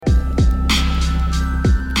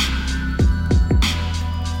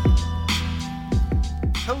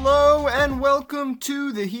welcome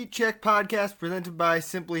to the Heat Check podcast presented by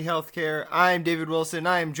Simply Healthcare. I'm David Wilson.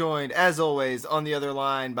 I am joined, as always, on the other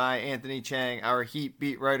line by Anthony Chang, our Heat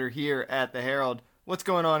beat writer here at the Herald. What's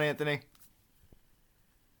going on, Anthony?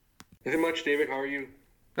 Nothing much, David. How are you?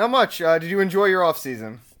 Not much. Did you enjoy your off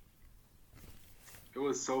season? It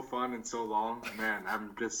was so fun and so long. Man,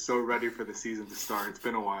 I'm just so ready for the season to start. It's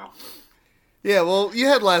been a while. Yeah, well, you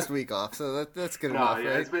had last week off, so that's good enough,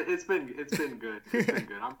 yeah, right? it's been good. It's been good.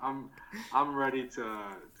 I'm ready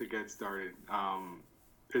to get started.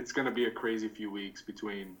 It's gonna be a crazy few weeks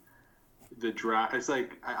between the draft. It's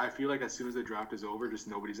like I feel like as soon as the draft is over, just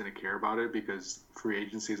nobody's gonna care about it because free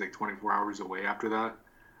agency is like 24 hours away after that.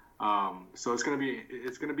 So it's gonna be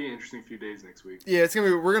an interesting few days next week. Yeah,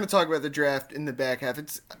 we're gonna talk about the draft in the back half.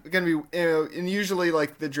 It's gonna be, and usually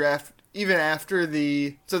like the draft, even after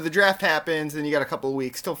the draft happens, and you got a couple of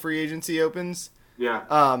weeks till free agency opens. Yeah.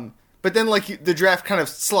 But then like the draft kind of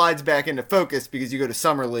slides back into focus because you go to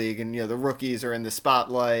summer league, and the rookies are in the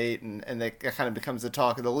spotlight, and that kind of becomes the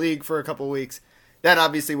talk of the league for a couple of weeks. That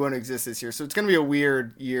obviously won't exist this year, so it's gonna be a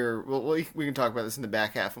weird year. Well, we can talk about this in the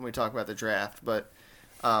back half when we talk about the draft, but.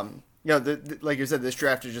 Like you said, this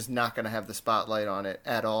draft is just not going to have the spotlight on it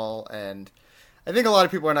at all, and I think a lot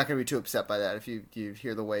of people are not going to be too upset by that if you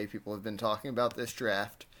hear the way people have been talking about this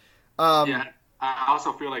draft. Yeah, I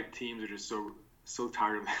also feel like teams are just so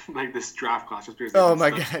tired of like this draft class just because. Oh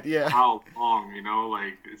my god, yeah. How long,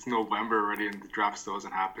 like it's November already and the draft still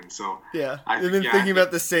hasn't happened. So yeah, they've been thinking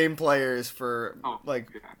about the same players for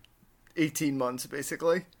 18 months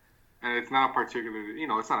basically. And it's not particularly,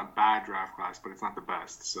 it's not a bad draft class, but it's not the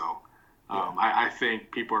best. So I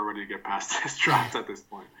think people are ready to get past this draft at this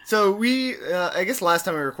point. So I guess last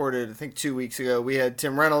time we recorded, I think 2 weeks ago, we had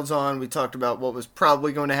Tim Reynolds on. We talked about what was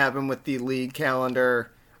probably going to happen with the league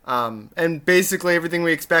calendar. And basically everything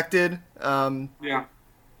we expected came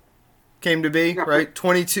to be, right?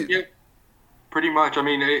 22. Yeah, pretty much. I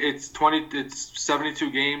mean, it's 72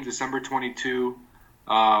 games, December 22.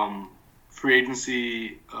 Free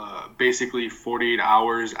agency basically 48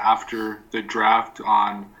 hours after the draft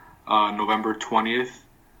on November 20th.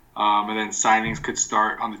 And then signings could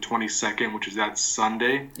start on the 22nd, which is that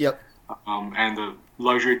Sunday. Yep. And the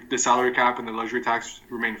salary cap and the luxury tax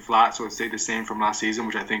remained flat, so it stayed the same from last season,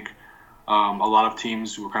 which I think a lot of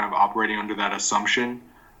teams were kind of operating under that assumption.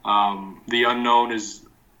 The unknown is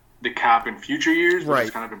the cap in future years, which is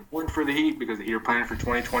kind of important for the Heat because the Heat are planning for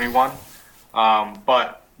 2021.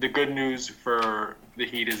 But the good news for the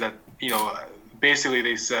Heat is that, basically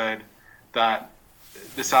they said that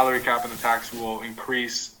the salary cap and the tax will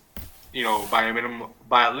increase, by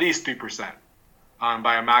at least 3%,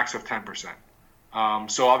 by a max of 10%.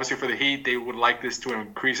 So obviously for the Heat, they would like this to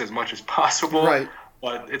increase as much as possible. Right.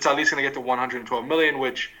 But it's at least going to get to $112 million,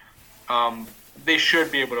 which they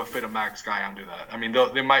should be able to fit a max guy under that. I mean,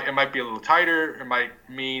 it might be a little tighter. It might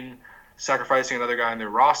mean sacrificing another guy on their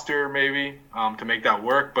roster maybe to make that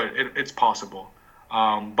work, but it's possible.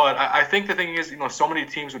 But I think the thing is, so many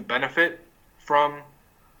teams would benefit from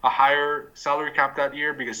a higher salary cap that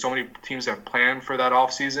year because so many teams have planned for that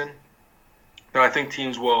offseason that I think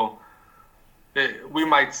teams we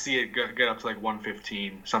might see it get up to like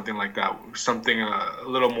 115, something like that, something a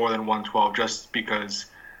little more than 112, just because,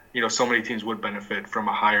 so many teams would benefit from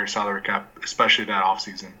a higher salary cap, especially that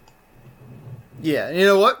offseason. Yeah, and you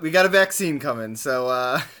know what? We got a vaccine coming,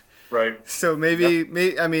 so right. So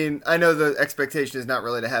maybe I mean, I know the expectation is not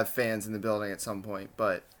really to have fans in the building at some point,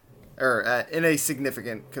 or in a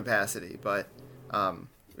significant capacity, but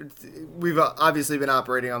we've obviously been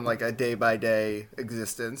operating on like a day-by-day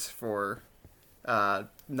existence for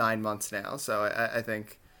 9 months now. So I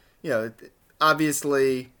think,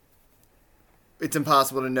 obviously it's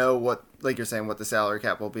impossible to know what, like you're saying, what the salary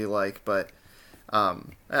cap will be like, but I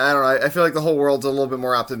don't know. I feel like the whole world's a little bit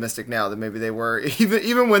more optimistic now than maybe they were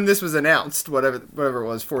even when this was announced, whatever it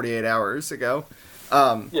was, 48 hours ago.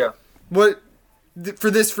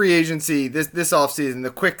 For this free agency, this offseason, the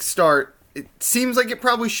quick start, it seems like it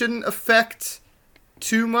probably shouldn't affect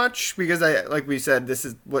too much because like we said, this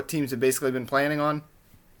is what teams have basically been planning on.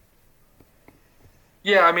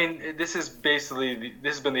 Yeah, I mean, this has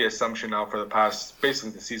been the assumption now for the past, basically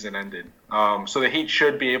the season ended. So the Heat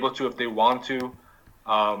should be able to, if they want to,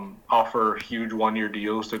 offer huge one-year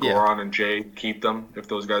deals to Goran and Jay, keep them if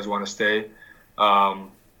those guys want to stay. And,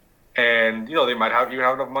 they might even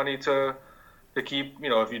have enough money to keep, if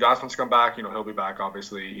Udonis wants to come back, he'll be back,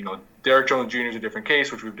 obviously. Derek Jones Jr. is a different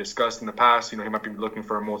case, which we've discussed in the past. He might be looking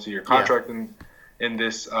for a multi-year contract in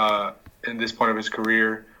this point of his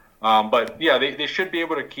career. But yeah, they should be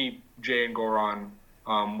able to keep Jay and Goran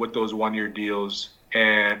with those one-year deals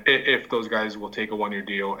and if those guys will take a 1-year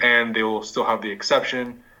deal, and they will still have the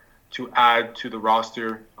exception to add to the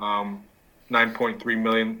roster, $9.3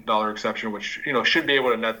 million exception, which should be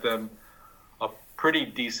able to net them a pretty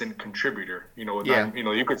decent contributor. Yeah.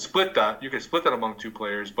 You could split that. You could split that among two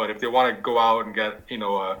players, but if they want to go out and get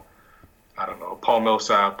I don't know, Paul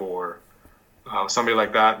Millsap or somebody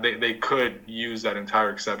like that, they could use that entire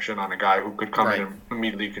exception on a guy who could come in and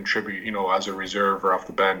immediately contribute, as a reserve or off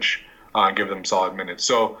the bench, and give them solid minutes.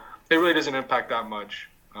 So it really doesn't impact that much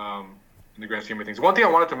in the grand scheme of things. One thing I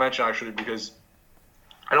wanted to mention, actually, because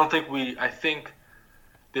I think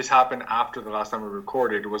this happened after the last time we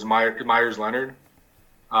recorded, was Myers Leonard.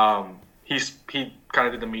 He kind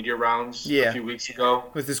of did the media rounds a few weeks ago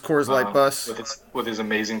with his Coors Light bus, with his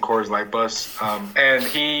amazing Coors Light bus, and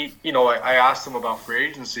he, I asked him about free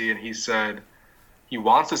agency, and he said he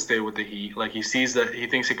wants to stay with the Heat. Like, he sees that, he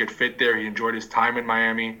thinks he could fit there. He enjoyed his time in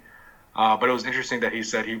Miami, but it was interesting that he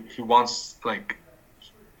said he wants, like,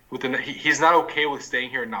 he's not okay with staying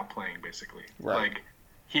here and not playing, basically. Right. Like,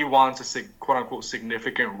 he wants a quote unquote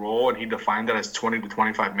significant role, and he defined that as 20 to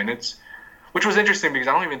 25 minutes. Which was interesting because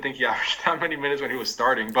I don't even think he averaged that many minutes when he was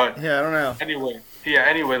starting. But yeah, I don't know.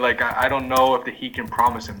 Anyway, like, I don't know if the Heat can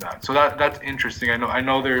promise him that. So that's interesting. I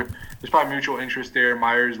know there's probably mutual interest there.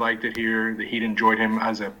 Myers liked it here. The Heat enjoyed him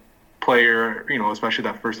as a player, especially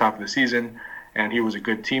that first half of the season. And he was a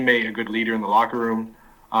good teammate, a good leader in the locker room.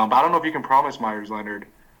 But I don't know if you can promise Myers Leonard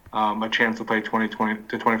a chance to play 20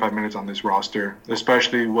 to 25 minutes on this roster,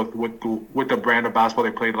 especially with the brand of basketball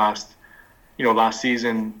they played last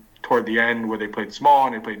season. Toward the end, where they played small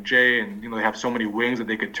and they played Jay, and they have so many wings that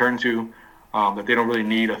they could turn to, that they don't really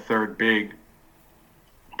need a third big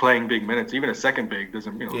playing big minutes. Even a second big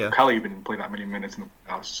doesn't. Kelly even didn't play that many minutes in the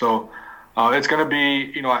playoffs. So it's going to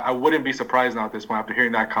be. I wouldn't be surprised now at this point after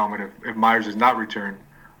hearing that comment if Myers does not return.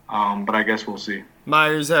 But I guess we'll see.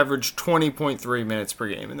 Myers averaged 20.3 minutes per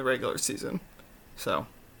game in the regular season, so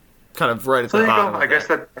kind of right at the bottom. I guess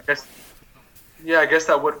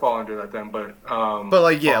that would fall under that then, but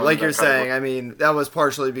like you're saying, I mean, that was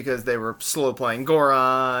partially because they were slow playing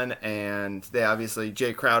Goran, and they obviously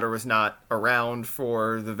Jay Crowder was not around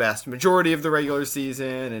for the vast majority of the regular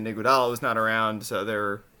season, and Iguodala was not around, so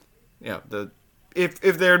they're, if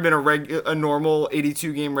there had been a normal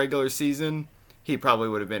 82 game regular season, he probably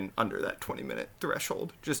would have been under that 20-minute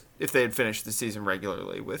threshold, just if they had finished the season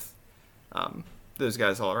regularly with those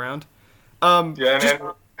guys all around.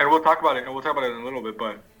 And we'll talk about it. And we'll talk about it in a little bit.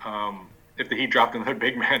 But if the Heat dropped another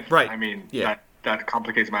big man, right? I mean, that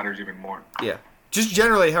complicates matters even more. Yeah. Just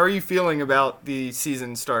generally, how are you feeling about the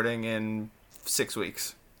season starting in 6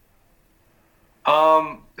 weeks?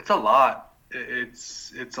 It's a lot.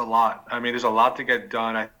 It's a lot. I mean, there's a lot to get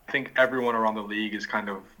done. I think everyone around the league is kind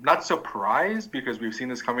of not surprised because we've seen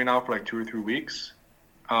this coming out for like 2 or 3 weeks.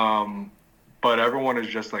 But everyone is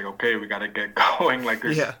just like, okay, we got to get going. Like,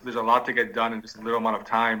 there's a lot to get done in just a little amount of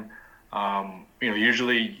time.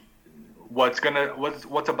 Usually, what's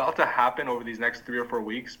about to happen over these next 3 or 4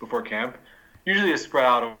 weeks before camp, usually is spread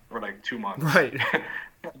out over like 2 months. Right.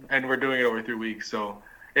 And we're doing it over 3 weeks, so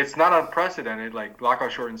it's not unprecedented. Like,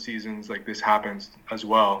 lockout shortened seasons like this happens as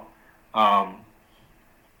well. I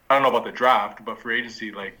don't know about the draft, but for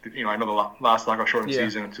agency, like, I know the last lockout shortened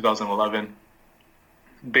season in 2011.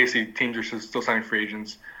 Basically, teams are still signing free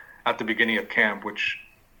agents at the beginning of camp, which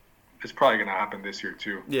is probably going to happen this year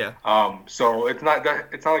too. Yeah. So it's not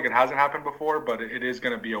like it hasn't happened before, but it is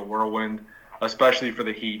going to be a whirlwind, especially for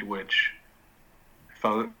the Heat, which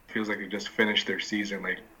feels like they just finished their season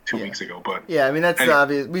like 2 weeks ago. But yeah, I mean, that's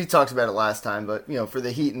obvious. We talked about it last time, but for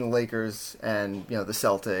the Heat and the Lakers and the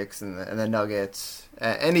Celtics and the Nuggets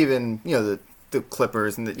and even the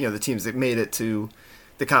Clippers and the teams that made it to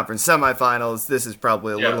the conference semifinals, this is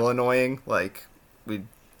probably a little annoying. Like, they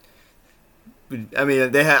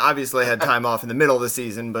obviously had time off in the middle of the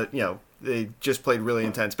season, but they just played really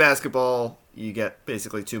intense basketball. You get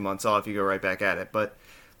basically 2 months off, you go right back at it. But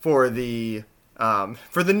for the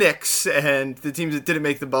Knicks and the teams that didn't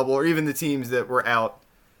make the bubble, or even the teams that were out,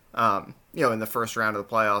 in the first round of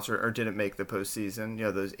the playoffs or didn't make the postseason,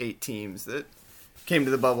 those 8 teams that came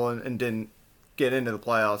to the bubble and didn't get into the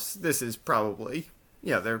playoffs, this is probably.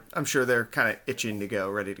 I'm sure they're kind of itching to go,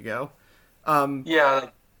 ready to go.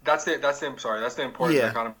 That's the important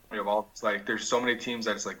economy of all. It's like there's so many teams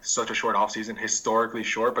that it's like such a short off season, historically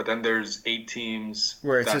short, but then there's 8 teams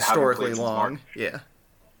where it's historically long. Yeah,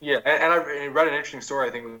 and I read an interesting story.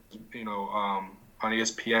 I think on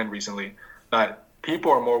ESPN recently that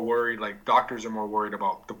people are more worried. Like, doctors are more worried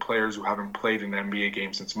about the players who haven't played in an NBA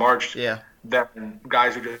game since March. Yeah. Than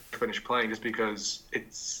guys who just finished playing, just because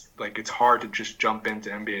it's like it's hard to just jump into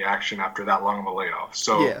NBA action after that long of a layoff.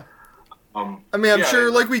 So yeah. I mean, I'm sure,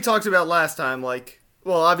 like we talked about last time, like,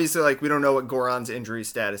 well, obviously, like, we don't know what Goran's injury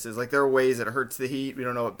status is. Like, there are ways it hurts the Heat. We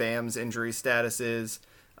don't know what Bam's injury status is.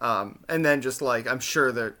 And then just, like, I'm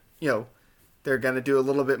sure that, they're going to do a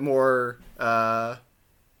little bit more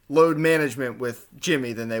load management with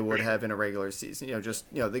Jimmy than they would have in a regular season.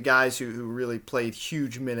 The guys who really played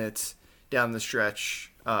huge minutes down the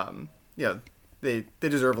stretch, they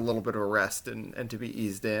deserve a little bit of a rest and to be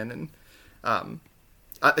eased in. And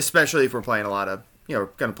especially if we're playing a lot of, going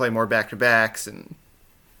to play more back-to-backs and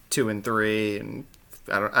 2 and 3. And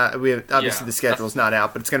obviously the schedule's not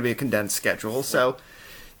out, but it's going to be a condensed schedule. So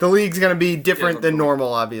the league's going to be different than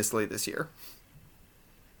normal, obviously, this year.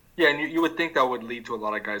 Yeah, and you would think that would lead to a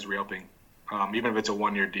lot of guys re-upping, even if it's a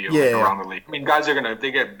one-year deal around the league. I mean, guys are going to, if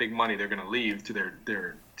they get big money, they're going to leave to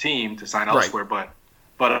their team to sign elsewhere. Right.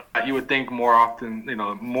 But you would think more often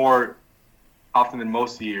than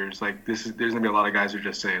most years, like there's going to be a lot of guys who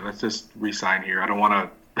just say, let's just re-sign here. I don't want to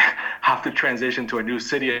have to transition to a new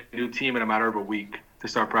city, a new team in a matter of a week to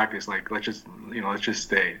start practice. Like, let's just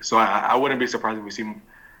stay. So I wouldn't be surprised if we see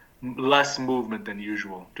less movement than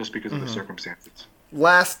usual just because of the circumstances.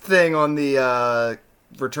 Last thing on the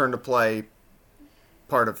return to play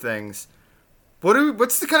part of things.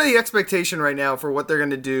 What's the kind of the expectation right now for what they're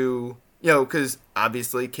going to do? Because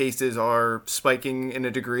obviously cases are spiking in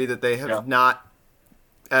a degree that they have not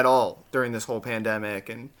at all during this whole pandemic.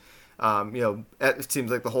 And, it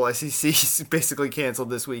seems like the whole SEC basically canceled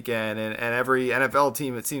this weekend. And every NFL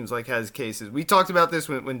team, it seems like, has cases. We talked about this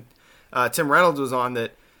when Tim Reynolds was on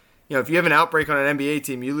that, if you have an outbreak on an NBA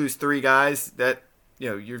team, you lose 3 guys, that,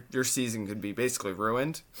 your season could be basically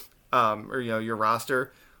ruined, or, your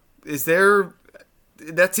roster.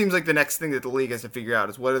 That seems like the next thing that the league has to figure out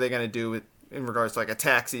is what are they going to do in regards to like a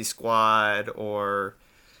taxi squad, or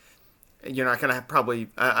you're not going to probably,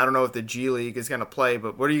 I don't know if the G League is going to play,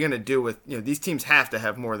 but what are you going to do with, these teams have to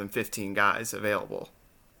have more than 15 guys available.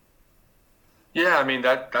 Yeah, I mean,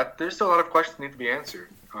 that there's a lot of questions that need to be answered.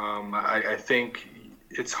 I think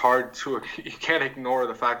it's hard you can't ignore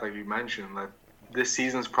the fact, like you mentioned, that this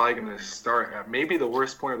season's probably going to start at maybe the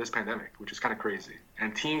worst point of this pandemic, which is kind of crazy.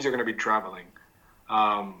 And teams are going to be traveling.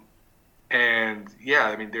 And yeah,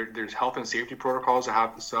 I mean, there's health and safety protocols that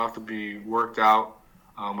have to be worked out,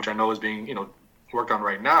 which I know is being, worked on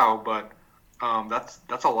right now, but,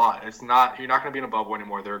 that's a lot. You're not going to be in a bubble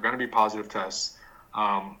anymore. There are going to be positive tests.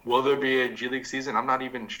 Will there be a G League season? I'm not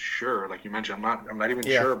even sure. Like you mentioned, I'm not even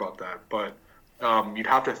sure about that, but, you'd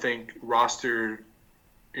have to think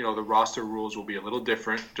the roster rules will be a little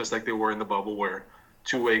different, just like they were in the bubble where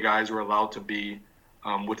two-way guys were allowed to be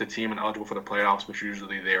with the team and eligible for the playoffs, which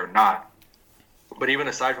usually they are not. But even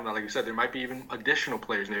aside from that, like you said, there might be even additional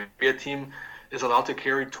players. Maybe a team is allowed to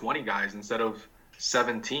carry 20 guys instead of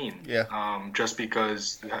 17, just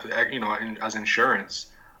because, as insurance.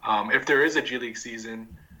 If there is a G League season,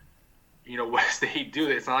 what does the Heat do?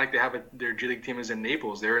 It's not like they have their G League team is in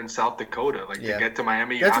Naples. They're in South Dakota. To get to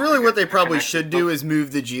Miami. That's really what they probably should do is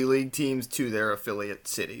move the G League teams to their affiliate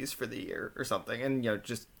cities for the year or something. And,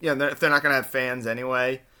 if they're not going to have fans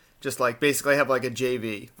anyway, just like basically have like a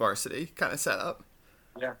JV varsity kind of setup.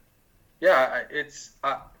 Yeah. Yeah. It's,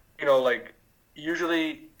 like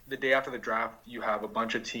usually the day after the draft, you have a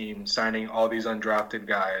bunch of teams signing all these undrafted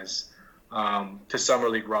guys to summer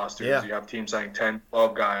league rosters. Yeah. You have teams signing 10,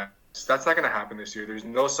 12 guys. That's not going to happen this year. There's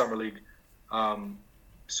no summer league. But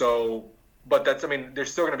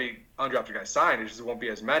there's still going to be undrafted guys signed. It just won't be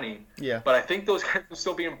as many. Yeah. But I think those guys will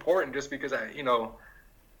still be important just because,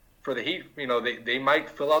 for the Heat, they might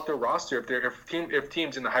fill out their roster if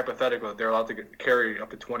teams in the hypothetical, they're allowed to carry up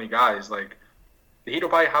to 20 guys. Like the Heat will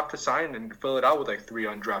probably have to sign and fill it out with like 3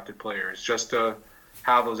 undrafted players just to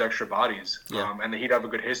have those extra bodies. Yeah. And the Heat have a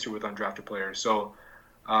good history with undrafted players. So,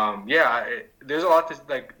 there's a lot to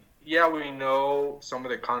like. Yeah, we know some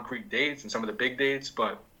of the concrete dates and some of the big dates,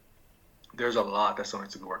 but there's a lot that still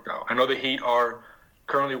needs to be worked out. I know the Heat are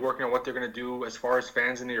currently working on what they're going to do as far as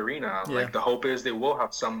fans in the arena. Yeah. Like the hope is they will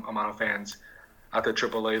have some amount of fans at the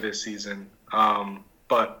AAA this season.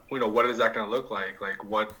 But what is that going to look like? Like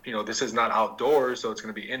what, this is not outdoors, so it's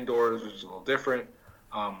going to be indoors, which is a little different.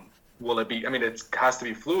 Will it be? I mean, it has to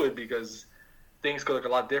be fluid because things could look a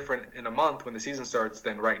lot different in a month when the season starts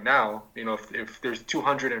than right now. If there's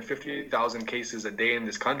 250,000 cases a day in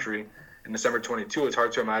this country in December 22, it's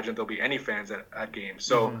hard to imagine there'll be any fans at games.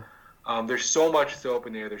 So there's so much still up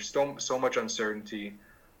in the air. There's so much uncertainty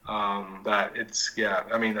that it's,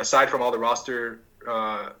 aside from all the roster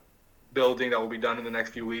building that will be done in the next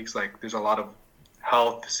few weeks, like there's a lot of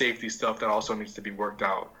health, safety stuff that also needs to be worked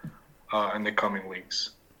out in the coming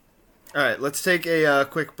weeks. All right, let's take a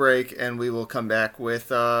quick break, and we will come back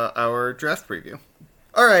with our draft preview.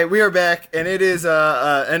 All right, we are back, and it is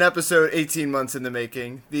an episode 18 months in the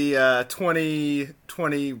making. The 2020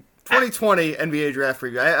 NBA draft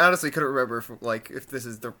preview. I honestly couldn't remember if this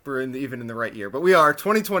is even in the right year, but we are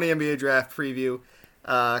 2020 NBA draft preview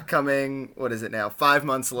coming. What is it now? 5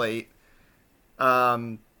 months late.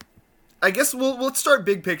 I guess we'll start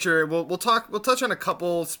big picture. We'll touch on a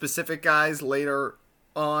couple specific guys later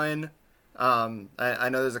on. I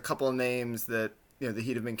know there's a couple of names that the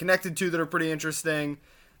Heat have been connected to that are pretty interesting,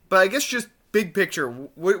 but I guess just big picture,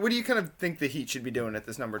 what do you kind of think the Heat should be doing at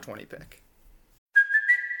this number 20 pick?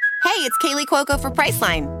 Hey, it's Kaylee Cuoco for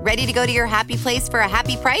Priceline. Ready to go to your happy place for a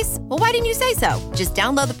happy price? Well, why didn't you say so? Just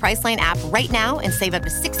download the Priceline app right now and save up to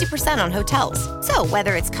 60% on hotels. So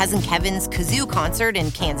whether it's Cousin Kevin's Kazoo Concert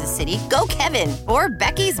in Kansas City, go Kevin, or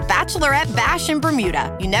Becky's Bachelorette Bash in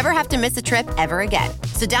Bermuda, you never have to miss a trip ever again.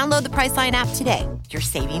 So download the Priceline app today. Your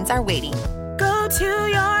savings are waiting. Go to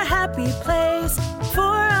your happy place for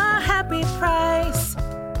a happy price.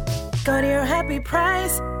 Go to your happy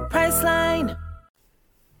price, Priceline.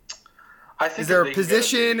 Is there a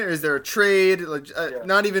position, or is there a trade?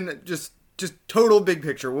 Not even just total big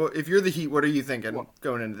picture. If you're the Heat, what are you thinking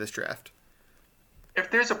going into this draft? If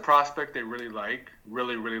there's a prospect they really like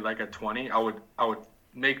at 20, I would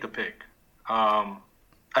make the pick. I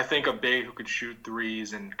think a big who could shoot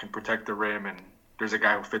threes and can protect the rim, and there's a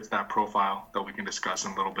guy who fits that profile that we can discuss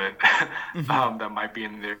in a little bit. That might be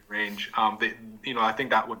in their range. I think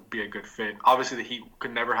that would be a good fit. Obviously, the Heat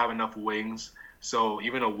could never have enough wings. So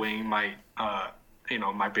even a wing might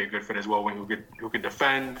be a good fit as well. Wing who could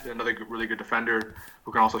defend, another really good defender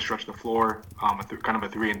who can also stretch the floor. Kind of a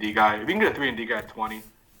 3-and-D guy. If you can get a 3-and-D guy at 20,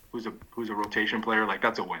 who's a rotation player,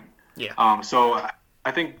 that's a win. Yeah. So I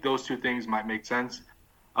think those two things might make sense.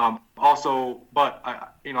 I'm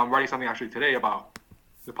writing something actually today about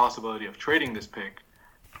the possibility of trading this pick.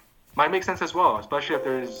 Might make sense as well, especially if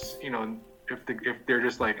there's if they're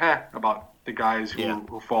just about the guys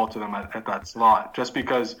who fall to them at that slot, just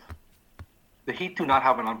because the Heat do not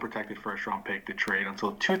have an unprotected first-round pick to trade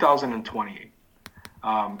until 2028.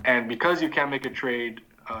 And because you can't make a trade,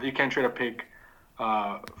 you can't trade a pick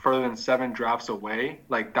further than 7 drafts away,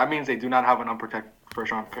 that means they do not have an unprotected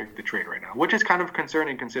first-round pick to trade right now, which is kind of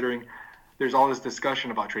concerning considering there's all this discussion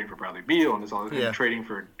about trading for Bradley Beal and there's all this trading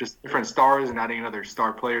for just different stars and adding another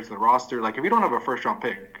star player to the roster. If you don't have a first-round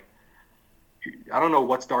pick, I don't know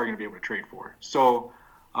what star you're going to be able to trade for. So,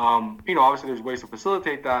 obviously there's ways to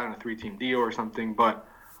facilitate that in a 3-team deal or something, but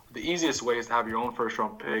the easiest way is to have your own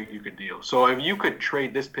first-round pick you could deal. So if you could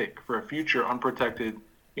trade this pick for a future unprotected,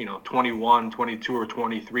 21, 22, or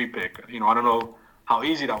 23 pick, I don't know how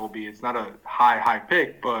easy that will be. It's not a high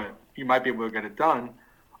pick, but you might be able to get it done.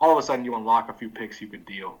 All of a sudden you unlock a few picks you could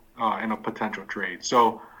deal in a potential trade.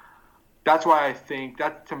 So that's why I think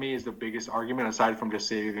that to me is the biggest argument, aside from just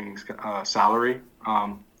saving salary.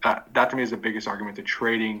 That to me is the biggest argument to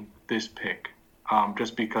trading this pick,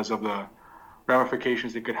 just because of the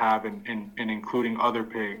ramifications it could have in including other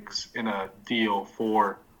picks in a deal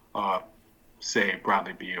for, say,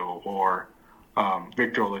 Bradley Beal or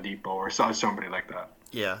Victor Oladipo or somebody like that.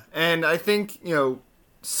 Yeah, and I think,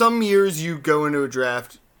 some years you go into a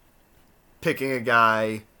draft picking a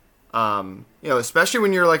guy, especially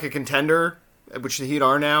when you're a contender, which the Heat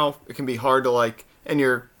are now, it can be hard to and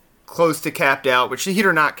you're close to capped out, which the Heat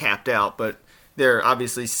are not capped out, but they're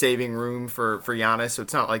obviously saving room for Giannis, so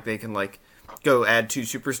it's not like they can go add 2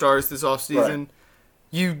 superstars this offseason. Right.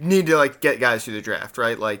 You need to get guys through the draft,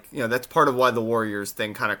 right? That's part of why the Warriors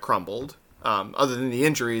thing kind of crumbled. Other than the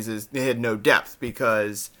injuries, is they had no depth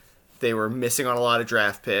because they were missing on a lot of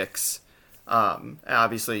draft picks.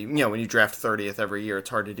 Obviously, when you draft 30th every year, it's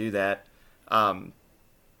hard to do that.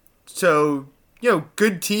 So,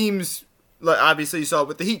 good teams, obviously you saw it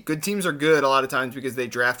with the Heat, good teams are good a lot of times because they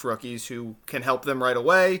draft rookies who can help them right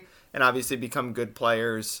away and obviously become good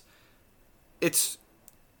players. It's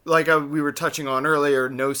like we were touching on earlier,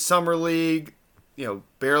 no summer league,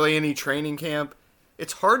 barely any training camp.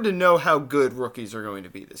 It's hard to know how good rookies are going to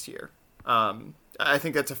be this year. I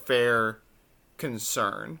think that's a fair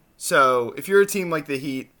concern. So if you're a team like the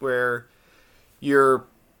Heat where you're,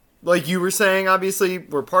 like you were saying, obviously,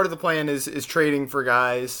 where part of the plan is trading for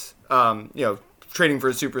guys, trading for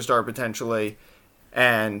a superstar potentially,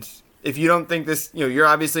 and if you don't think this, you're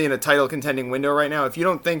obviously in a title contending window right now. If you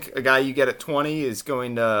don't think a guy you get at 20 is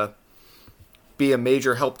going to be a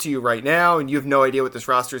major help to you right now, and you have no idea what this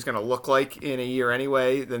roster is going to look like in a year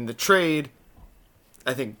anyway, then the trade,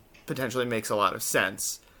 I think, potentially makes a lot of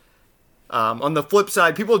sense. On the flip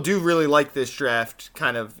side, people do really like this draft.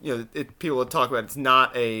 Kind of, people would talk about it's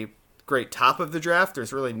not a great top of the draft.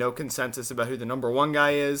 There's really no consensus about who the number one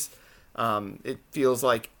guy is. It feels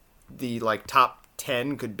like the top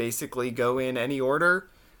 10 could basically go in any order.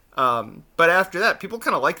 But after that, people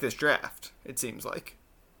kind of like this draft, it seems like.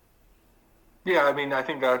 Yeah, I mean, I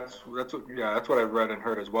think that's what I've read and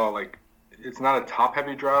heard as well. Like, it's not a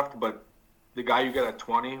top-heavy draft, but the guy you get at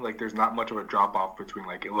 20, like, there's not much of a drop-off between,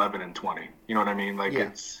 like, 11 and 20. You know what I mean? Like,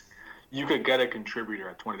 you could get a contributor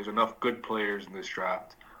at 20. There's enough good players in this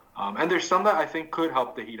draft. And there's some that I think could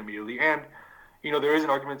help the Heat immediately. And, you know, there is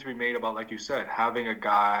an argument to be made about, like you said, having a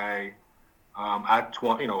guy at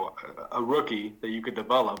 20, you know, a rookie that you could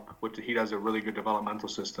develop, which the Heat has a really good developmental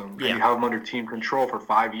system. And you have him under team control for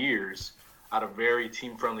 5 years at a very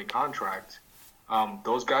team-friendly contract.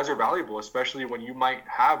 Those guys are valuable, especially when you might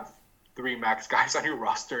have 3 max guys on your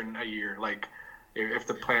roster in a year, like if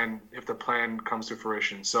the plan comes to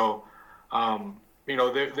fruition. So, you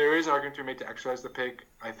know, there is an argument to be made to exercise the pick,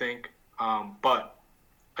 I think. But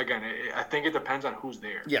again, I think it depends on who's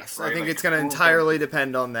there. Yes, right? I think like, it's going to entirely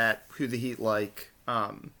depend on that, who the Heat like.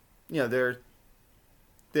 You know,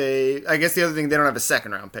 I guess the other thing, they don't have a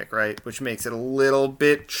second-round pick, right? Which makes it a little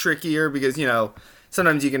bit trickier because, you know,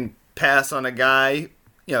 sometimes you can pass on a guy.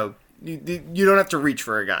 You know, you don't have to reach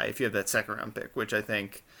for a guy if you have that second-round pick, which I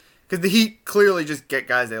think... Because the Heat clearly just get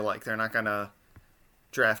guys they like. They're not going to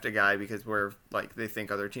draft a guy because they think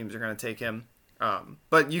other teams are going to take him.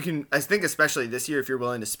 But you can... I think especially this year, if you're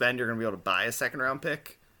willing to spend, you're going to be able to buy a second-round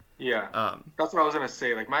pick. Yeah, that's what I was gonna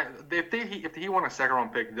say. Like, if he want a second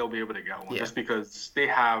round pick, they'll be able to get one just because they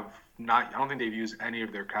have not. I don't think they've used any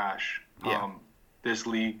of their cash. This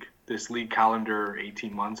league calendar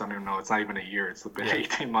 18 months. I don't know. It's not even a year. It's been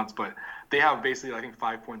 18 months, but they have basically I think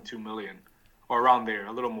 5.2 million or around there,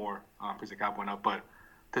 a little more because the cap went up, but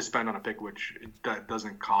to spend on a pick, which that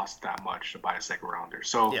doesn't cost that much to buy a second rounder.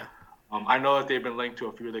 So I know that they've been linked to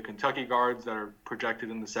a few of the Kentucky guards that are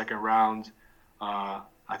projected in the second round.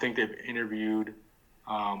 I think they've interviewed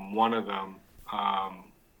one of them,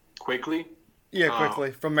 Quickly. Yeah,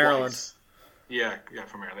 Quickly, from Maryland. Twice. Yeah,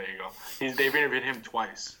 from Maryland. There you go. They've interviewed him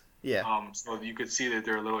twice. Yeah. So you could see that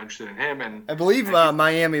they're a little interested in him. And I believe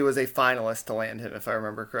Miami was a finalist to land him, if I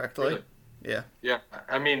remember correctly. Really? Yeah. Yeah.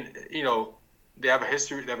 I mean, you know, they have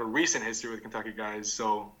a recent history with Kentucky guys.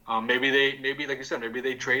 So maybe like you said, maybe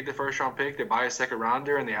they trade the first round pick, they buy a second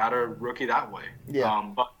rounder, and they add a rookie that way.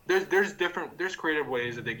 Yeah. But there's creative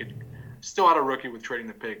ways that they could still add a rookie with trading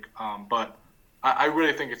the pick. But I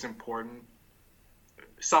really think it's important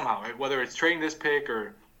somehow, whether it's trading this pick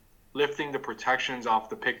or lifting the protections off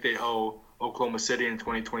the pick they owe Oklahoma City in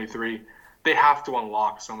 2023, they have to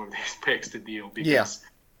unlock some of these picks to deal because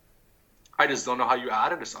I just don't know how you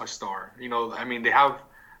added a star. You know, I mean, they have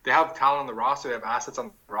talent on the roster, they have assets on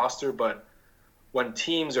the roster, but when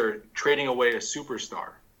teams are trading away a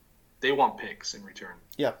superstar, they want picks in return.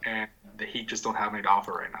 Yeah. And the Heat just don't have any to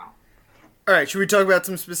offer right now. All right, should we talk about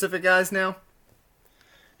some specific guys now?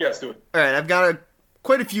 Yeah, let's do it. All right, I've got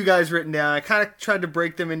quite a few guys written down. I kind of tried to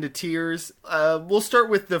break them into tiers. We'll start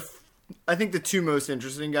with I think the 2 most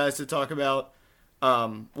interesting guys to talk about.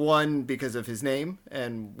 One because of his name,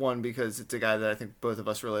 and one because it's a guy that I think both of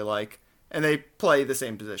us really like, and they play the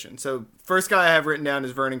same position. So first guy I have written down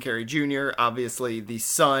is Vernon Carey Jr., obviously the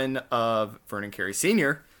son of Vernon Carey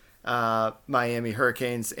Sr., Miami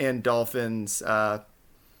Hurricanes and Dolphins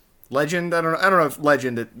legend. I don't know if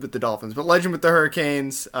legend with the Dolphins, but legend with the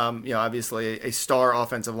Hurricanes. You know, obviously a star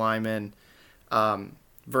offensive lineman.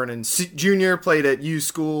 Vernon Jr. played at U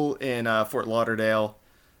School in Fort Lauderdale.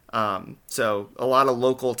 So a lot of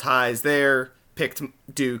local ties there. Picked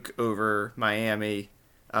Duke over Miami.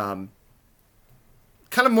 Kind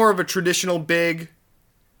of more of a traditional big,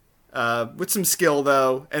 with some skill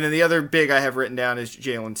though. And then the other big I have written down is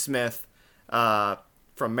Jalen Smith,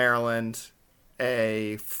 from Maryland,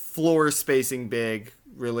 a floor spacing big,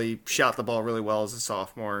 really shot the ball really well as a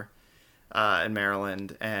sophomore, in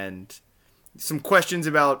Maryland, and some questions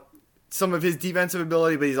about some of his defensive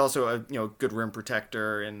ability, but he's also a good rim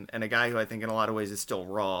protector and a guy who I think in a lot of ways is still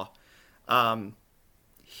raw.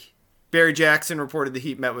 Barry Jackson reported the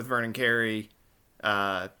Heat met with Vernon Carey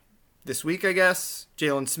this week, I guess.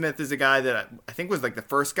 Jalen Smith is a guy that I think was like the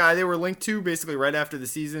first guy they were linked to basically right after the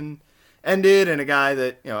season ended, and a guy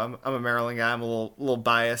that, I'm a Maryland guy, I'm a little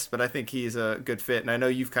biased, but I think he's a good fit, and I know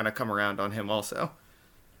you've kind of come around on him also.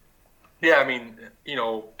 Yeah, I mean,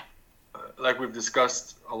 like we've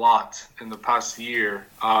discussed a lot in the past year,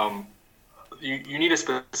 you need a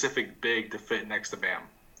specific big to fit next to Bam,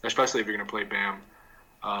 especially if you're going to play Bam,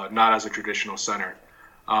 not as a traditional center.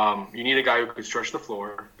 You need a guy who could stretch the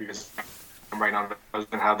floor because right now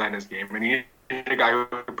doesn't have that in his game, and you need a guy who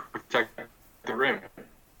could protect the rim.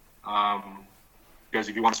 because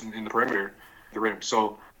if you want some in the perimeter, the rim.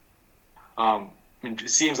 So it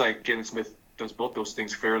seems like Jalen Smith does both those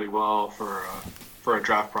things fairly well for a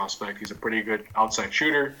draft prospect. He's a pretty good outside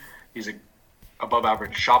shooter. He's a above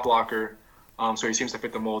average shot blocker. So he seems to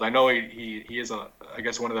fit the mold. I know he is I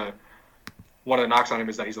guess one of the knocks on him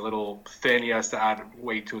is that he's a little thin. He has to add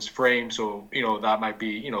weight to his frame. So, that might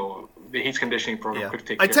be, the Heat's conditioning program could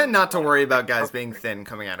take care of. I tend not to worry about guys being thin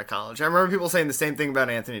coming out of college. I remember people saying the same thing about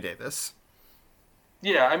Anthony Davis.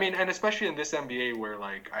 Yeah, I mean, and especially in this NBA where,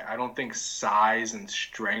 I don't think size and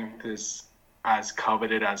strength is as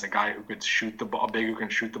coveted as a guy who could shoot the ball, big who can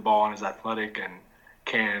shoot the ball and is athletic and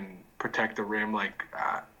can protect the rim.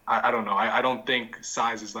 I don't know. I don't think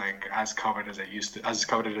size is as coveted as it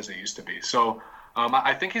used to be. So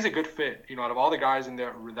I think he's a good fit. Out of all the guys in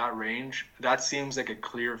that range, that seems like a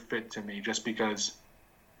clear fit to me. Just because,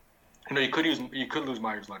 you could lose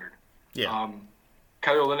Myers Leonard. Yeah.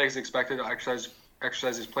 Kelly Olynyk is expected to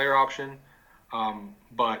exercise his player option,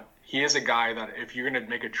 but he is a guy that if you're going to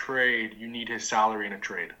make a trade, you need his salary in a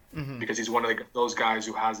trade because he's one of those guys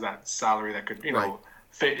who has that salary that could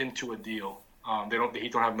fit into a deal. The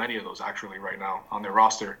Heat don't have many of those actually right now on their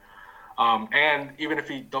roster. And even if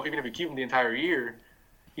you keep him the entire year,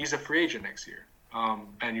 he's a free agent next year.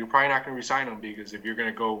 And you're probably not going to re-sign him because if you're going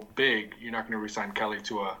to go big, you're not going to re-sign Kelly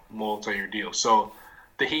to a multi-year deal. So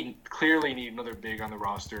the Heat clearly need another big on the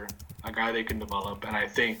roster, a guy they can develop, and I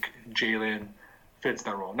think Jalen fits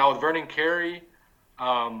that role. Now with Vernon Carey,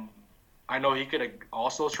 I know he could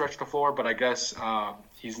also stretch the floor, but I guess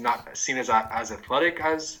he's not seen as athletic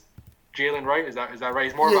as Jalen, right? Is that right?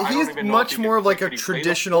 He's more. He's much more of a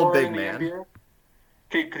traditional big man.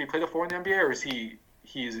 Could he play the four in the NBA, or is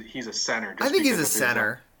he's a center? I think he's a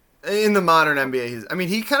center in the modern NBA.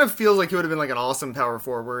 He kind of feels like he would have been an awesome power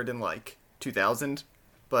forward in 2000,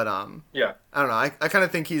 but yeah, I don't know. I kind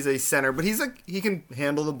of think he's a center, but he can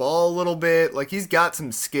handle the ball a little bit. He's got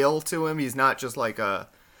some skill to him. He's not just a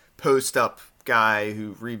post up guy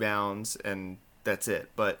who rebounds and that's it,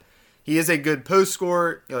 but. He is a good post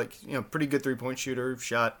scorer, pretty good 3-point shooter.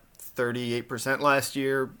 Shot 38% last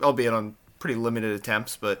year, albeit on pretty limited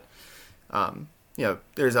attempts. But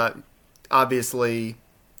there's obviously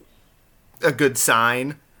a good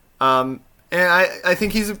sign. And I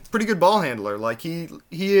think he's a pretty good ball handler. He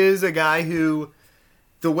is a guy who,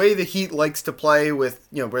 the way the Heat likes to play with,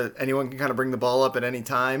 where anyone can kind of bring the ball up at any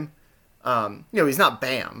time. He's not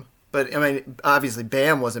Bam, but obviously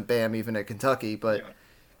Bam wasn't Bam even at Kentucky, but. Yeah.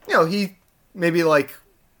 He maybe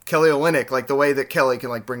Kelly Olynyk, the way that Kelly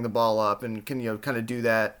can bring the ball up and can kind of do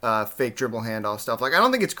that fake dribble handoff stuff. I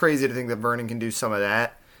don't think it's crazy to think that Vernon can do some of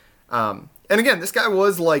that. And again, this guy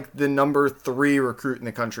was the number 3 recruit in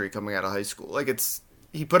the country coming out of high school.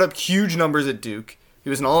 He put up huge numbers at Duke. He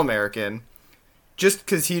was an All-American. Just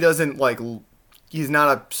because he doesn't he's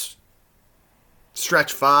not a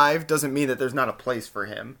stretch 5 doesn't mean that there's not a place for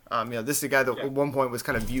him. This is a guy that at one point was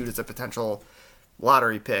kind of viewed as a potential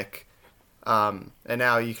lottery pick, and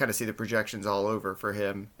now you kind of see the projections all over for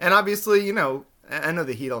him. And obviously, I know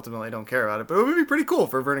the Heat ultimately don't care about it, but it would be pretty cool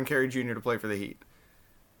for Vernon Carey Jr. to play for the Heat.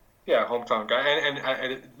 Yeah, hometown guy,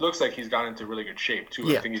 and it looks like he's gotten into really good shape too.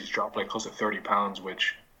 Yeah. I think he's dropped close to 30 pounds,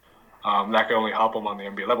 which that could only help him on the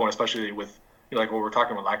NBA level, especially with what we're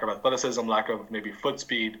talking about, lack of athleticism, lack of maybe foot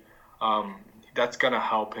speed. That's gonna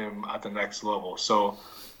help him at the next level. So.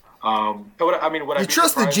 You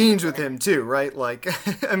trust the genes with him too, right?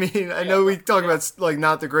 I know we talk about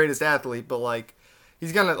not the greatest athlete, but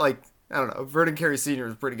he's gonna I don't know. Vernon Carey Sr.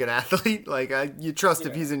 is a pretty good athlete. You trust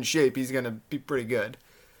if he's in shape, he's gonna be pretty good.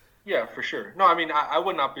 Yeah, for sure. No, I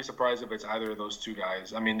would not be surprised if it's either of those two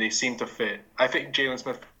guys. They seem to fit. I think Jalen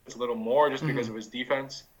Smith is a little more just because of his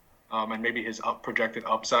defense, and maybe his projected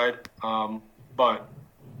upside. But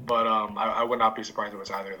I would not be surprised if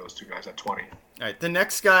it's either of those two guys at 20. All right, the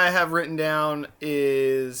next guy I have written down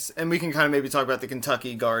is, and we can kind of maybe talk about the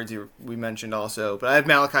Kentucky guards we mentioned also, but I have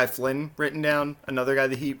Malachi Flynn written down, another guy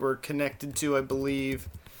the Heat were connected to, I believe.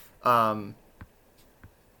 Older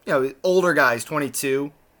guy, he's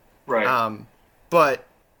 22. Right. But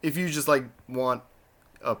if you just want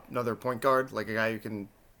another point guard, a guy who can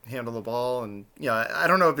handle the ball, and I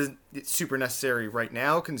don't know if it's super necessary right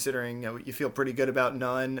now, considering you feel pretty good about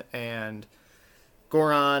Nunn and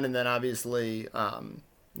Goran, and then obviously,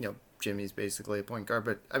 Jimmy's basically a point guard.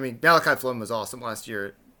 But, Malachi Flynn was awesome last year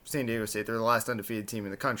at San Diego State. They're the last undefeated team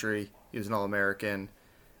in the country. He was an All-American.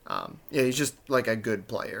 He's just, a good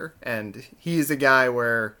player. And he's a guy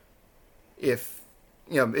where if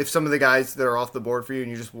some of the guys that are off the board for you and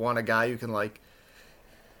you just want a guy who can,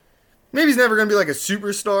 maybe he's never going to be, a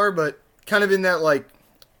superstar, but kind of in that,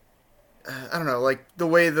 I don't know, the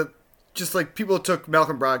way that just like people took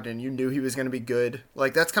Malcolm Brogdon, you knew he was going to be good.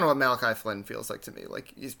 Like that's kind of what Malachi Flynn feels like to me.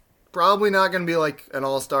 Like he's probably not going to be like an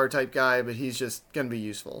all-star type guy, but he's just going to be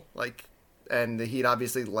useful. Like, and the Heat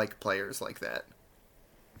obviously like players like that.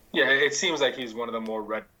 Yeah, it seems like he's one of the more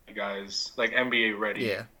ready guys, like NBA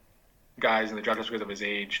ready guys in the draft just because of his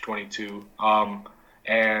age, 22.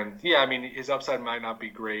 And yeah, I mean his upside might not be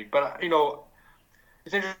great, but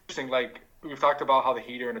it's interesting. Like we've talked about how the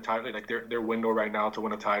Heat are in a title, like their window right now to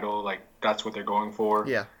win a title, like that's what they're going for.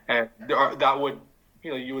 Yeah, and that would,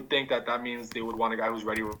 you would think that means they would want a guy who's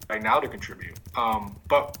ready right now to contribute.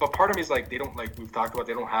 But part of me is like they don't, like we've talked about,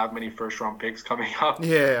 they don't have many first round picks coming up.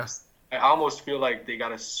 Yeah, I almost feel like they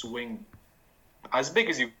gotta swing as big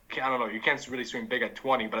as you can. I don't know, you can't really swing big at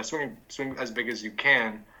 20, but swing as big as you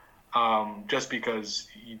can, just because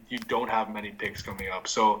you don't have many picks coming up.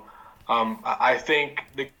 So I think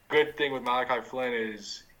the good thing with Malachi Flynn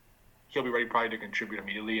is he'll be ready probably to contribute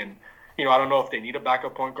immediately. And I don't know if they need a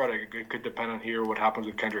backup point guard. It could depend on what happens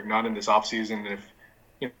with Kendrick Nunn in this offseason.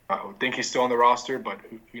 If I would think he's still on the roster, but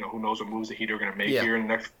who knows what moves the Heat are going to make here in the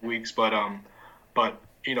next weeks. But I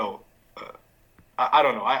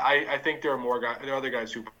don't know. I think there are other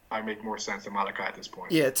guys who probably make more sense than Malachi at this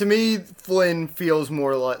point. Yeah, to me, Flynn feels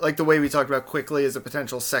more like the way we talked about quickly as a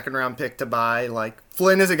potential second round pick to buy. Like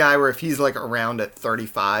Flynn is a guy where if he's like around at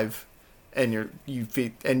 35 and you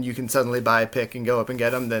can suddenly buy a pick and go up and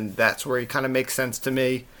get him, then that's where he kind of makes sense to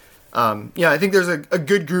me. I think there's a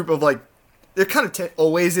good group of like, there kind of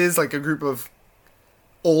always is like a group of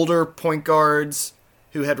older point guards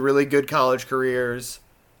who had really good college careers,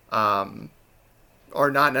 are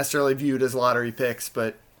not necessarily viewed as lottery picks,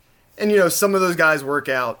 but some of those guys work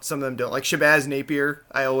out, some of them don't. Like Shabazz Napier,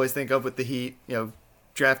 I always think of with the Heat,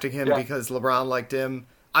 drafting him because LeBron liked him.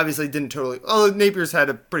 Obviously didn't totally, Napier's had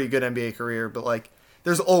a pretty good NBA career, but like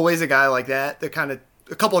there's always a guy like that a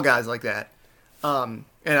couple of guys like that. And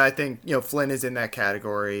I think, Flynn is in that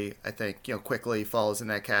category. I think, Quickly falls in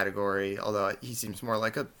that category, although he seems more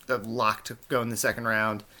like a lock to go in the second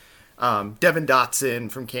round. Devin Dotson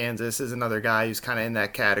from Kansas is another guy who's kind of in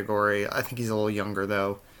that category. I think he's a little younger,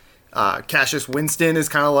 though. Cassius Winston is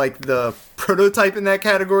kind of like the prototype in that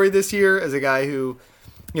category this year as a guy who,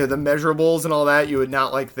 the measurables and all that, you would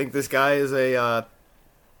not think this guy is a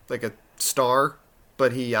star,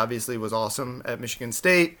 but he obviously was awesome at Michigan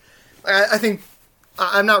State. I think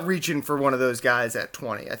I'm not reaching for one of those guys at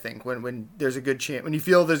 20. I think when there's a good chance, when you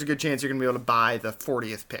feel there's a good chance you're going to be able to buy the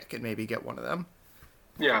 40th pick and maybe get one of them.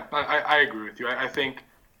 Yeah, I agree with you. I think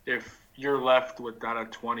if you're left with that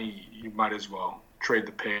at 20, you might as well trade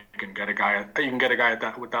the pick and get a guy. You can get a guy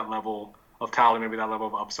with that level of talent, maybe that level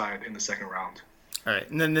of upside in the second round. All right,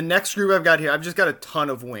 and then the next group I've got here, I've just got a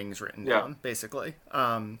ton of wings written down, basically.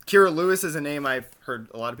 Kira Lewis is a name I've heard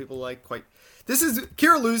a lot of people like.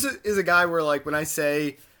 Kira Lewis is a guy where when I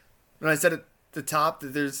said at the top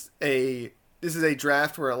that this is a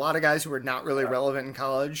draft where a lot of guys who are not really relevant in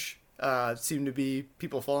college seem to be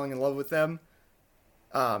people falling in love with them.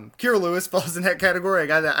 Kira Lewis falls in that category, a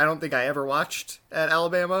guy that I don't think I ever watched at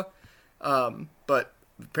Alabama, but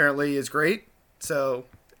apparently is great. So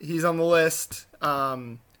he's on the list.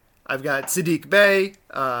 I've got Sadiq Bey,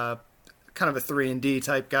 kind of a 3-and-D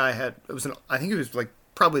type guy. I think he was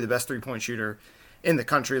probably the best 3-point shooter in the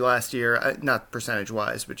country last year, not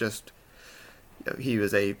percentage-wise, but just he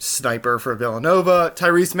was a sniper for Villanova.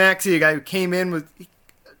 Tyrese Maxey, a guy who came in with,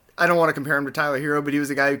 I don't want to compare him to Tyler Hero, but he was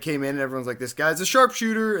a guy who came in and everyone's like, this guy's a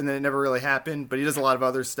sharpshooter, and then it never really happened, but he does a lot of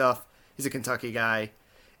other stuff. He's a Kentucky guy.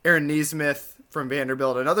 Aaron Nesmith from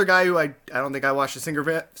Vanderbilt, another guy who I don't think I watched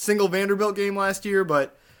a single Vanderbilt game last year,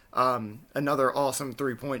 but another awesome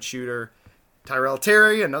 3-point shooter. Tyrell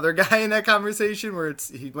Terry, another guy in that conversation where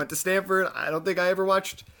he went to Stanford. I don't think I ever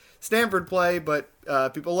watched Stanford play, but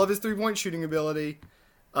people love his 3-point shooting ability.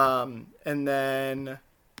 And then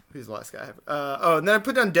who's the last guy? And then I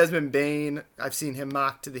put down Desmond Bane. I've seen him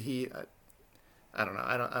mocked to the Heat. I don't know.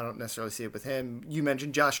 I don't necessarily see it with him. You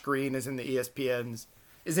mentioned Josh Green is in ESPN's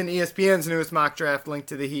newest mock draft linked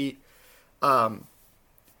to the Heat.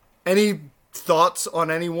 Any thoughts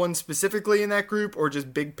on anyone specifically in that group, or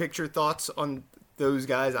just big picture thoughts on those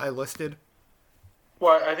guys I listed?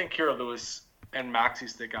 Well, I think Kira Lewis and Maxey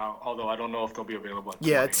stick out, although I don't know if they'll be available.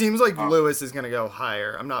 Yeah, it seems like Lewis is going to go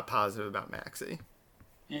higher. I'm not positive about Maxey.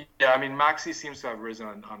 Yeah, I mean, Maxey seems to have risen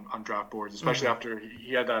on draft boards, especially after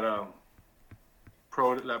he had that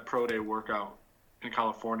pro day workout in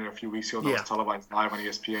California a few weeks ago that was televised live on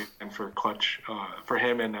ESPN and for Clutch, for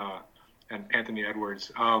him and Anthony Edwards.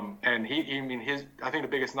 And I think the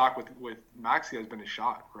biggest knock with Maxey has been his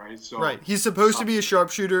shot, right? So right, he's supposed to be a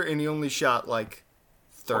sharpshooter, and he only shot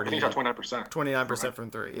 30. He shot 29%. 29% from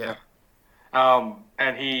 3. Yeah.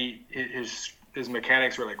 And his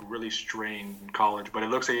mechanics were like really strained in college, but it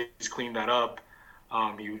looks like he's cleaned that up.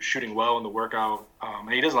 He was shooting well in the workout,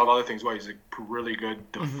 and he does a lot of other things well. He's a really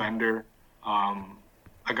good defender,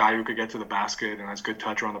 a guy who could get to the basket and has good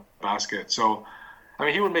touch around the basket. So, I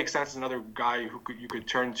mean, he would make sense as another guy who you could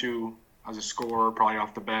turn to as a scorer, probably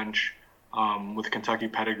off the bench, with Kentucky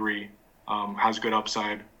pedigree, has good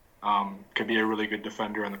upside, could be a really good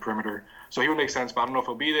defender on the perimeter. So he would make sense, but I don't know if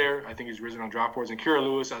he'll be there. I think he's risen on draft boards. And Kira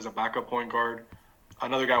Lewis as a backup point guard,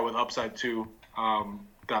 another guy with upside too,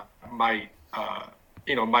 that might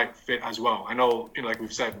fit as well. I know, like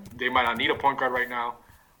we've said, they might not need a point guard right now,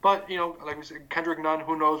 but like we said, Kendrick Nunn,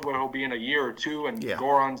 who knows where he'll be in a year or two, and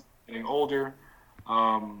Goran's getting older.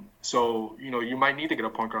 So you might need to get a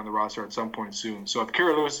point guard on the roster at some point soon. So if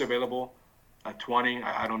Kira Lewis is available at 20,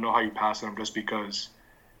 I don't know how you pass on him, just because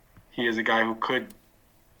he is a guy who could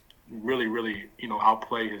really, really,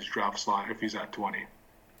 outplay his draft slot if he's at 20.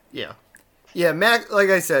 Yeah, Mac. Like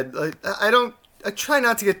I said, I try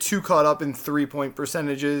not to get too caught up in 3-point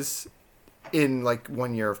percentages in like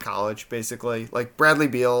 1 year of college. Basically, like Bradley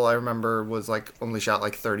Beal, I remember was like only shot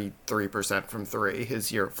like 33% from three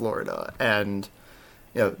his year at Florida, and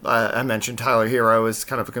I mentioned Tyler Hero as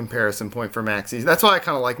kind of a comparison point for Maxey. That's why I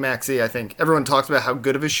kind of like Maxey. I think everyone talks about how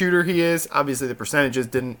good of a shooter he is. Obviously, the percentages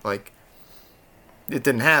didn't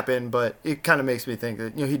happen, but it kind of makes me think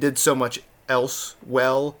that he did so much else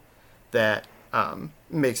well that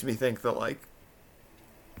makes me think that like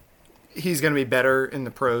he's going to be better in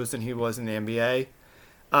the pros than he was in the NBA.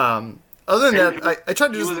 Other than that, I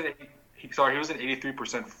tried to he was an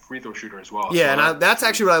 83% free throw shooter as well. Yeah, so and that's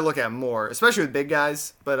actually what I look at more, especially with big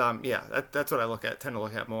guys. But that's what I tend to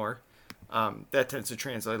look at more. That tends to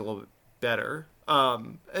translate a little bit better. I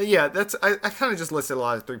kind of just listed a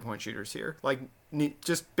lot of 3-point shooters here, like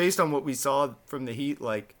just based on what we saw from the Heat,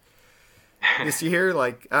 like this year.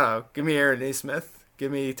 Like, I don't know, give me Aaron Nesmith,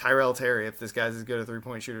 give me Tyrell Terry. If this guy's as good a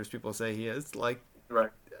 3-point shooter as people say he is, like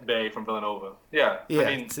right, Bay from Villanova. Yeah, I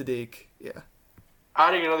mean, Sadiq. Yeah.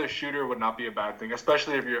 Adding another shooter would not be a bad thing,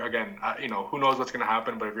 especially if you're, again, who knows what's going to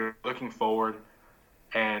happen, but if you're looking forward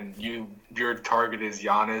and your target is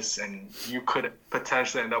Giannis, and you could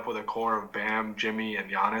potentially end up with a core of Bam, Jimmy, and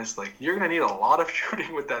Giannis, like, you're going to need a lot of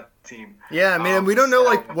shooting with that team. Yeah, I mean, and we don't know,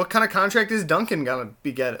 like, what kind of contract is Duncan going to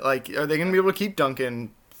be getting? Like, are they going to be able to keep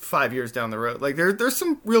Duncan 5 years down the road? Like, there's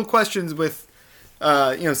some real questions with,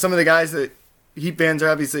 some of the guys that Heat fans are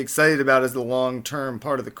obviously excited about as the long-term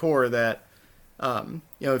part of the core that,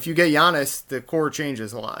 if you get Giannis, the core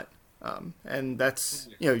changes a lot. And that's,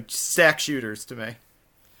 stack shooters to me.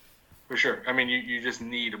 For sure. I mean, you just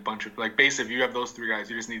need a bunch of, like, basically, if you have those three guys,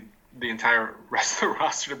 you just need the entire rest of the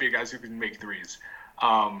roster to be guys who can make threes.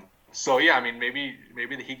 So, yeah, I mean, maybe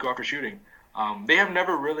the Heat go after shooting. They have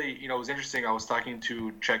never really, it was interesting. I was talking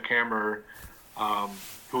to Chet Kammerer,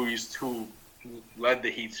 who led the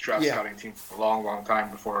Heat's draft scouting team for a long, long time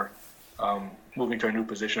before moving to a new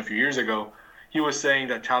position a few years ago. He was saying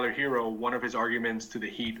that Tyler Hero, one of his arguments to the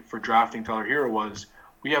Heat for drafting Tyler Hero was,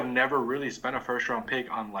 we have never really spent a first-round pick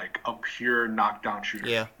on, like, a pure knockdown shooter.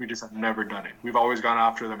 Yeah. We just have never done it. We've always gone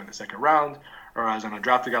after them in the second round, or as an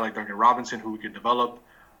undrafted guy like Duncan Robinson, who we could develop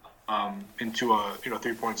into a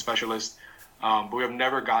three-point specialist. But we have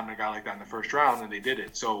never gotten a guy like that in the first round, and they did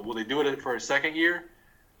it. So will they do it for a second year?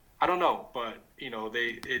 I don't know. But,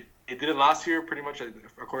 they did it last year pretty much,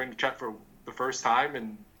 according to Chet, for the first time,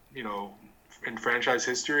 and, in franchise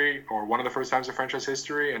history, or one of the first times in franchise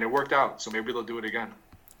history, and it worked out. So maybe they'll do it again.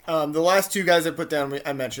 The last two guys I put down,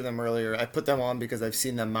 I mentioned them earlier. I put them on because I've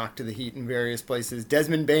seen them mocked to the Heat in various places.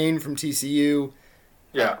 Desmond Bane from TCU.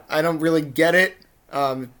 Yeah. I don't really get it.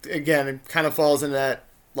 Again, it kind of falls into that,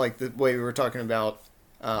 like the way we were talking about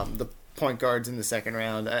the point guards in the second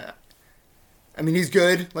round. I mean, he's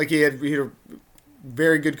good. Like he had a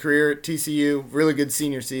very good career at TCU, really good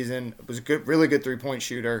senior season. Was a really good 3-point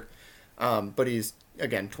shooter. But he's,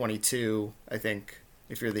 again, 22. I think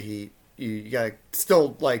if you're the Heat, you gotta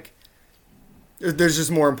still, like, there's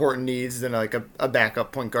just more important needs than like a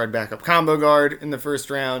backup point guard, backup combo guard in the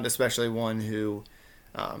first round, especially one who,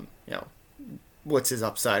 what's his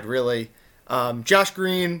upside really? Josh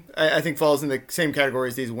Green, I think falls in the same category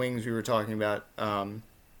as these wings we were talking about.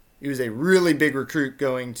 He was a really big recruit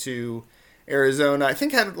going to Arizona. I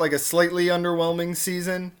think had like a slightly underwhelming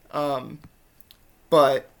season,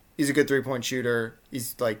 but he's a good 3-point shooter.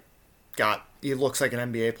 He's like he looks like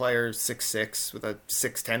an NBA player, 6'6", with a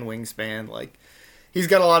 6'10" wingspan. Like he's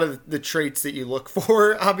got a lot of the traits that you look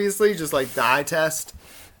for, obviously, just like the eye test.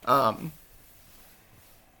 And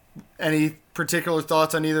he particular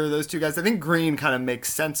thoughts on either of those two guys. I think Green kind of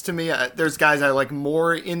makes sense to me. There's guys I like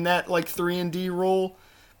more in that like 3-and-D role,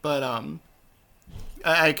 but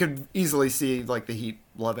I could easily see like the Heat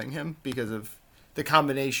loving him because of the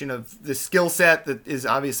combination of the skill set that is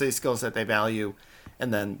obviously a skill set they value,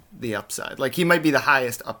 and then the upside. Like he might be the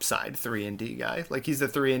highest upside 3-and-D guy. Like he's the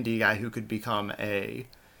 3-and-D guy who could become a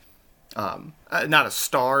not a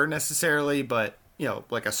star necessarily, but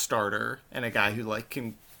like a starter and a guy who like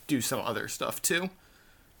can do some other stuff too.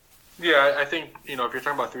 Yeah, I think if you're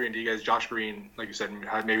talking about 3-and-D guys, Josh Green, like you said,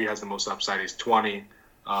 maybe has the most upside. He's 20.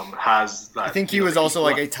 Has that? I think he was also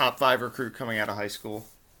like a top 5 recruit coming out of high school.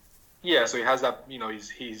 Yeah, so he has that. He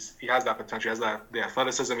has that potential. He has the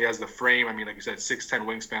athleticism. He has the frame. I mean, like you said, 6'10"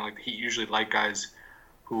 wingspan. Like he usually like guys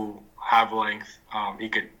who have length. He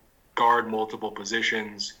could guard multiple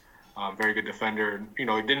positions. Very good defender. He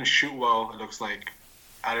didn't shoot well, it looks like,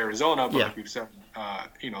 at Arizona, but like we've said,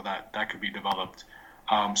 that could be developed.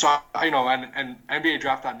 And NBA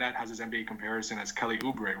Draft.net has his NBA comparison as Kelly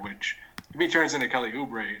Oubre, which if he turns into Kelly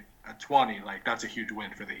Oubre at 20, like that's a huge win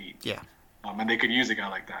for the Heat. Yeah. And they could use a guy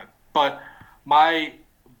like that. But my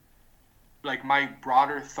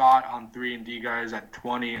broader thought on 3-and-D guys at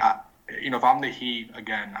 20, if I'm the Heat,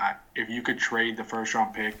 again, if you could trade the first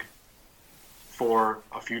round pick for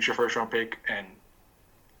a future first round pick and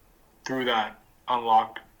through that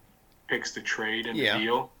unlock picks to trade in the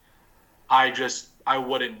deal, I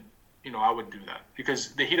wouldn't do that,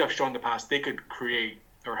 because the Heat have shown in the past they could create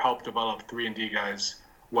or help develop 3-and-D guys,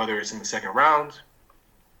 whether it's in the second round,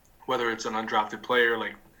 whether it's an undrafted player.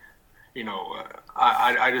 Like,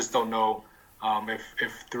 I just don't know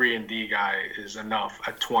if 3-and-D guy is enough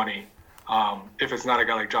at 20. If it's not a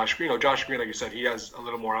guy like Josh Green, Josh Green, like you said, he has a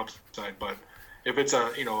little more upside, but if it's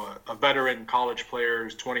a veteran college player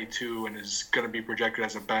who's 22 and is going to be projected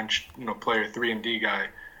as a bench player, 3-and-D guy,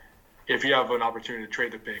 if you have an opportunity to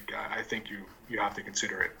trade the pick, I think you have to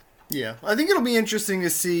consider it. Yeah, I think it'll be interesting to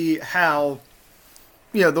see how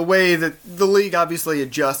the way that the league obviously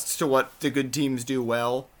adjusts to what the good teams do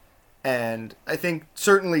well, and I think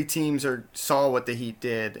certainly teams saw what the Heat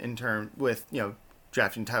did in term with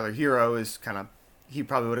drafting Tyler Hero is kind of, he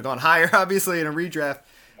probably would have gone higher obviously in a redraft.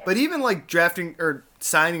 But even like drafting or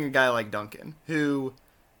signing a guy like Duncan, who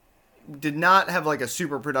did not have like a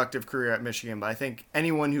super productive career at Michigan, but I think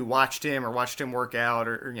anyone who watched him or watched him work out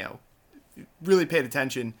or really paid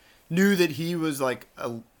attention knew that he was like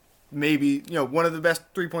maybe one of the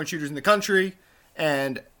best 3-point shooters in the country,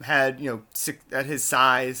 and had at his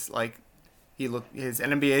size, like he looked his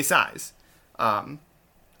NBA size. I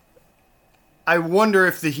wonder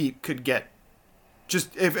if the Heat could get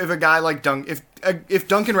just if a guy like if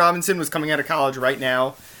Duncan Robinson was coming out of college right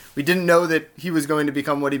now, we didn't know that he was going to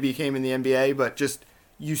become what he became in the NBA, but just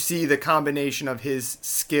you see the combination of his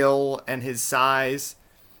skill and his size.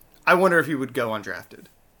 I wonder if he would go undrafted.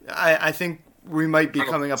 I think we might be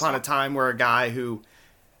coming upon a time where a guy who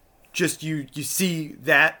just you see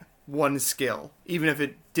that one skill, even if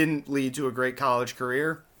it didn't lead to a great college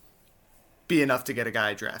career, be enough to get a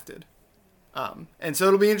guy drafted. And so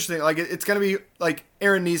it'll be interesting. Like it's going to be like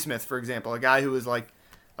Aaron Nesmith, for example, a guy who was like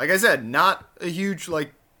I said, not a huge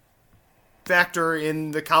like factor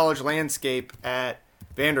in the college landscape at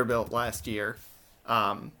Vanderbilt last year.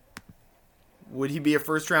 Would he be a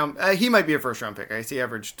first round? He might be a first round pick. I see he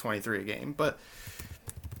averaged 23 a game, but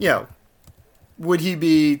would he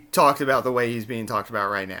be talked about the way he's being talked about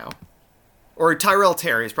right now? Or Tyrell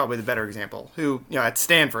Terry is probably the better example, who, at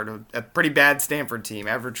Stanford, a pretty bad Stanford team,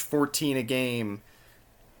 averaged 14 a game,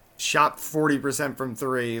 shot 40% from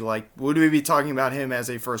three. Like, would we be talking about him as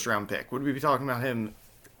a first-round pick? Would we be talking about him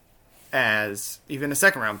as even a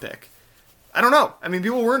second-round pick? I don't know. I mean,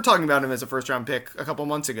 people weren't talking about him as a first-round pick a couple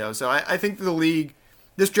months ago. So I think the league,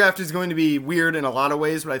 this draft is going to be weird in a lot of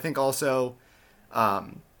ways, but I think also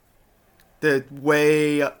the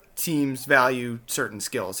way teams value certain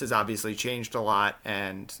skills has obviously changed a lot,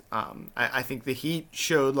 and I think the Heat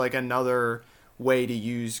showed like another way to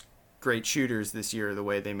use great shooters this year, the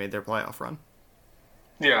way they made their playoff run.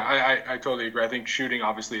 Yeah, I totally agree. I think shooting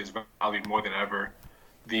obviously is valued more than ever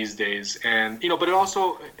these days, and but it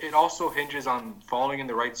also hinges on falling in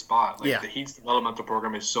the right spot. Like the Heat's developmental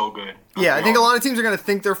program is so good. Yeah, I think a lot of teams are going to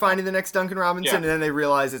think they're finding the next Duncan Robinson, and then they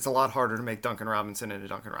realize it's a lot harder to make Duncan Robinson into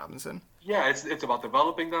Duncan Robinson. Yeah, it's about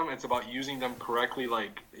developing them. It's about using them correctly.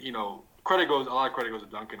 Like a lot of credit goes to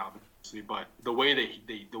Duncan, obviously, but the way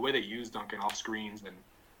they use Duncan off screens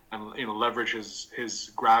and leverage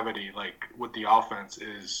his gravity like with the offense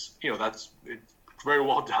is it's very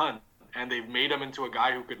well done. And they've made him into a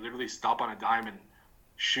guy who could literally stop on a dime and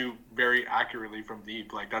shoot very accurately from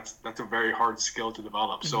deep. Like that's a very hard skill to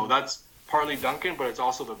develop. So that's partly Duncan, but it's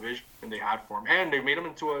also the vision they had for him, and they made him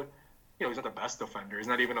into a, he's not the best defender. He's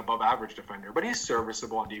not even above average defender, but he's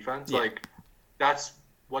serviceable on defense. Yeah. Like, that's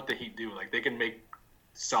what the Heat do. Like, they can make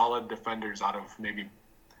solid defenders out of maybe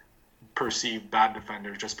perceived bad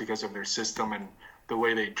defenders just because of their system and the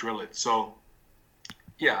way they drill it. So,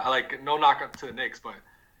 yeah, like, no knock up to the Knicks, but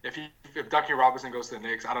if Duncan Robinson goes to the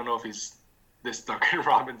Knicks, I don't know if he's this Duncan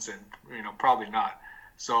Robinson. Probably not.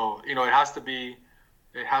 So, it has to be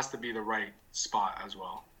the right spot as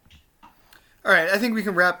well. All right, I think we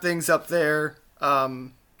can wrap things up there.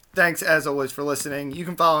 Thanks, as always, for listening. You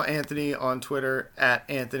can follow Anthony on Twitter at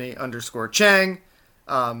Anthony_Chang.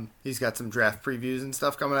 He's got some draft previews and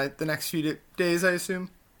stuff coming out the next few days, I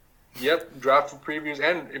assume. Yep, draft previews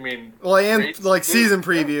and, season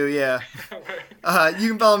preview, yeah. You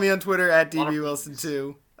can follow me on Twitter at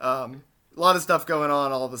DBWilson2. A lot of stuff going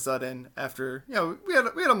on all of a sudden after, we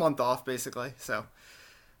had a month off, basically, so...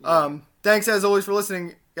 Thanks as always for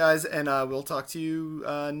listening, guys, and we'll talk to you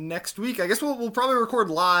next week. I guess we'll probably record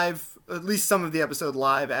live, at least some of the episode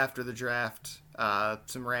live after the draft,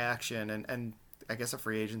 some reaction and I guess a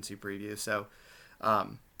free agency preview. So,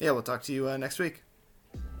 we'll talk to you next week.